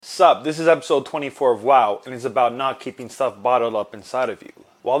What's up? This is episode 24 of WOW, and it's about not keeping stuff bottled up inside of you.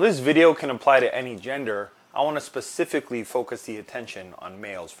 While this video can apply to any gender, I want to specifically focus the attention on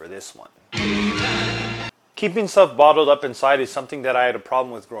males for this one. Keeping stuff bottled up inside is something that I had a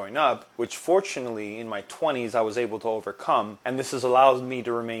problem with growing up, which fortunately in my 20s I was able to overcome, and this has allowed me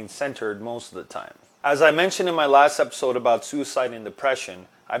to remain centered most of the time. As I mentioned in my last episode about suicide and depression,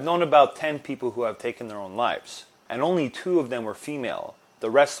 I've known about 10 people who have taken their own lives, and only 2 of them were female. The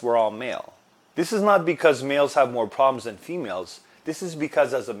rest were all male. This is not because males have more problems than females. This is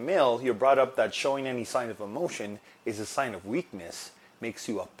because as a male, you're brought up that showing any sign of emotion is a sign of weakness, makes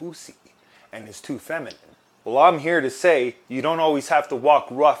you a pussy, and is too feminine. Well, I'm here to say you don't always have to walk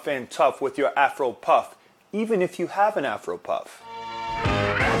rough and tough with your afro puff, even if you have an afro puff.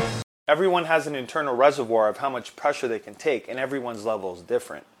 Everyone has an internal reservoir of how much pressure they can take, and everyone's level is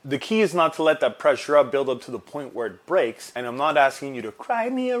different. The key is not to let that pressure up build up to the point where it breaks, and I'm not asking you to cry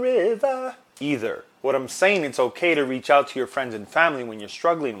me a river either. What I'm saying, it's okay to reach out to your friends and family when you're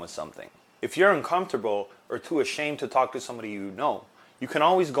struggling with something. If you're uncomfortable or too ashamed to talk to somebody you know, you can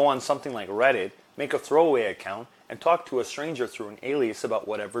always go on something like Reddit, make a throwaway account, and talk to a stranger through an alias about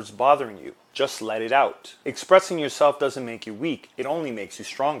whatever's bothering you. Just let it out. Expressing yourself doesn't make you weak, it only makes you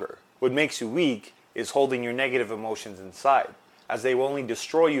stronger. What makes you weak is holding your negative emotions inside, as they will only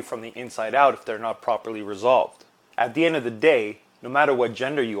destroy you from the inside out if they're not properly resolved. At the end of the day, no matter what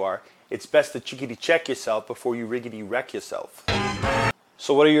gender you are, it's best to chickity check yourself before you riggedy wreck yourself.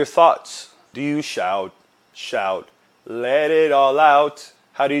 So what are your thoughts? Do you shout, let it all out?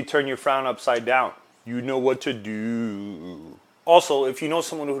 How do you turn your frown upside down? You know what to do. Also, if you know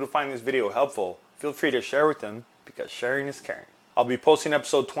someone who would find this video helpful, feel free to share with them, because sharing is caring. I'll be posting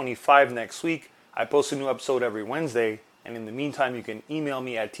episode 25 next week. I post a new episode every Wednesday, and in the meantime you can email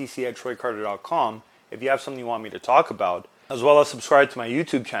me at tc@troycarter.com if you have something you want me to talk about, as well as subscribe to my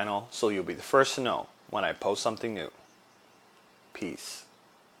YouTube channel so you'll be the first to know when I post something new. Peace.